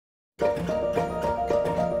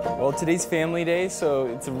Well, today's family day, so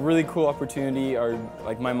it's a really cool opportunity.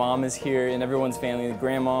 My mom is here and everyone's family,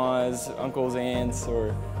 grandmas, uncles, aunts,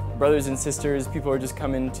 or brothers and sisters. People are just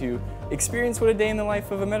coming to experience what a day in the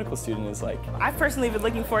life of a medical student is like. I've personally been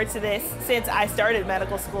looking forward to this since I started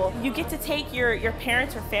medical school. You get to take your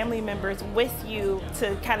parents or family members with you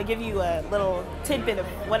to kind of give you a little tidbit of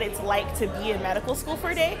what it's like to be in medical school for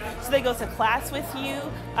a day. So they go to class with you,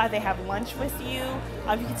 they have lunch with you.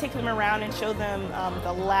 You can take them around and show them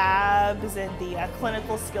the labs and the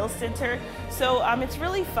clinical skills center. So it's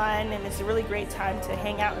really fun and it's a really great time to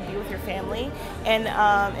hang out and be with your family. And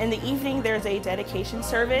in the evening there's a dedication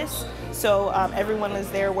service. So everyone is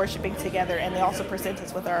there worshiping together, and they also present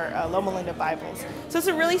us with our Loma Linda Bibles. So it's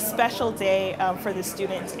a really special day for the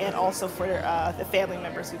students and also for the family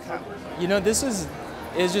members who come. You know, this is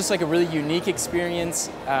just like a really unique experience.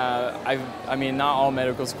 I mean, not all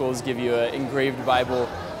medical schools give you an engraved Bible,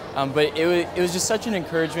 but it was just such an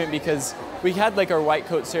encouragement because we had like our white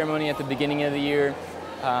coat ceremony at the beginning of the year.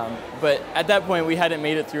 But at that point, we hadn't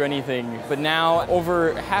made it through anything. But now,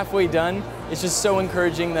 over halfway done, it's just so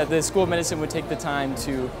encouraging that the School of Medicine would take the time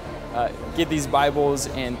to get these Bibles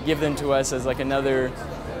and give them to us as like another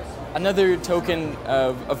token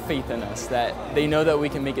of faith in us, that they know that we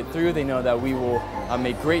can make it through, they know that we will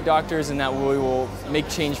make great doctors, and that we will make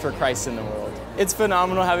change for Christ in the world. It's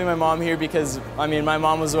phenomenal having my mom here because, I mean, my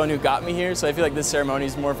mom was the one who got me here, so I feel like this ceremony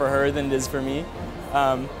is more for her than it is for me.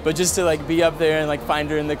 But just to like be up there and like find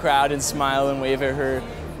her in the crowd and smile and wave at her,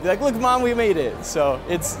 be like, look, Mom, we made it. So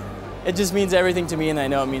it just means everything to me, and I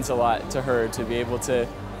know it means a lot to her to be able to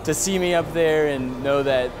see me up there and know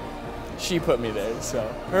that she put me there. So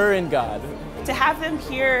her and God. To have them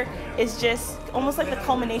here is just almost like the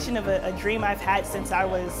culmination of a dream I've had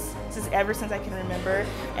ever since I can remember.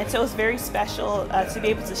 And so it's very special to be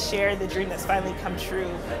able to share the dream that's finally come true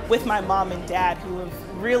with my mom and dad, who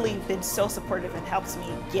have really been so supportive and helps me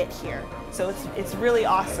get here. So it's really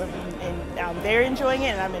awesome, and they're enjoying it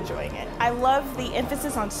and I'm enjoying it. I love the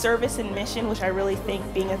emphasis on service and mission, which I really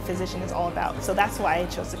think being a physician is all about. So that's why I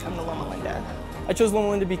chose to come to Loma Linda. I chose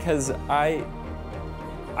Loma Linda because I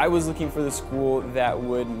was looking for the school that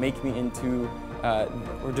would make me into,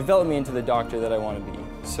 or develop me into the doctor that I want to be.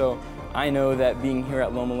 So I know that being here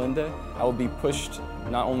at Loma Linda, I will be pushed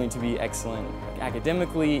not only to be excellent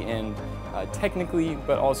academically and technically,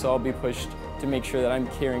 but also I'll be pushed to make sure that I'm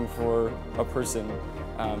caring for a person,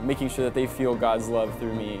 making sure that they feel God's love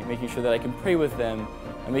through me, making sure that I can pray with them,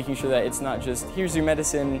 and making sure that it's not just, here's your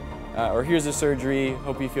medicine, or here's a surgery,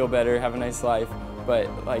 hope you feel better, have a nice life, but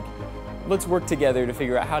like, let's work together to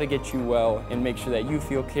figure out how to get you well and make sure that you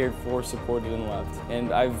feel cared for, supported, and loved.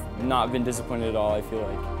 And I've not been disappointed at all, I feel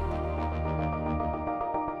like.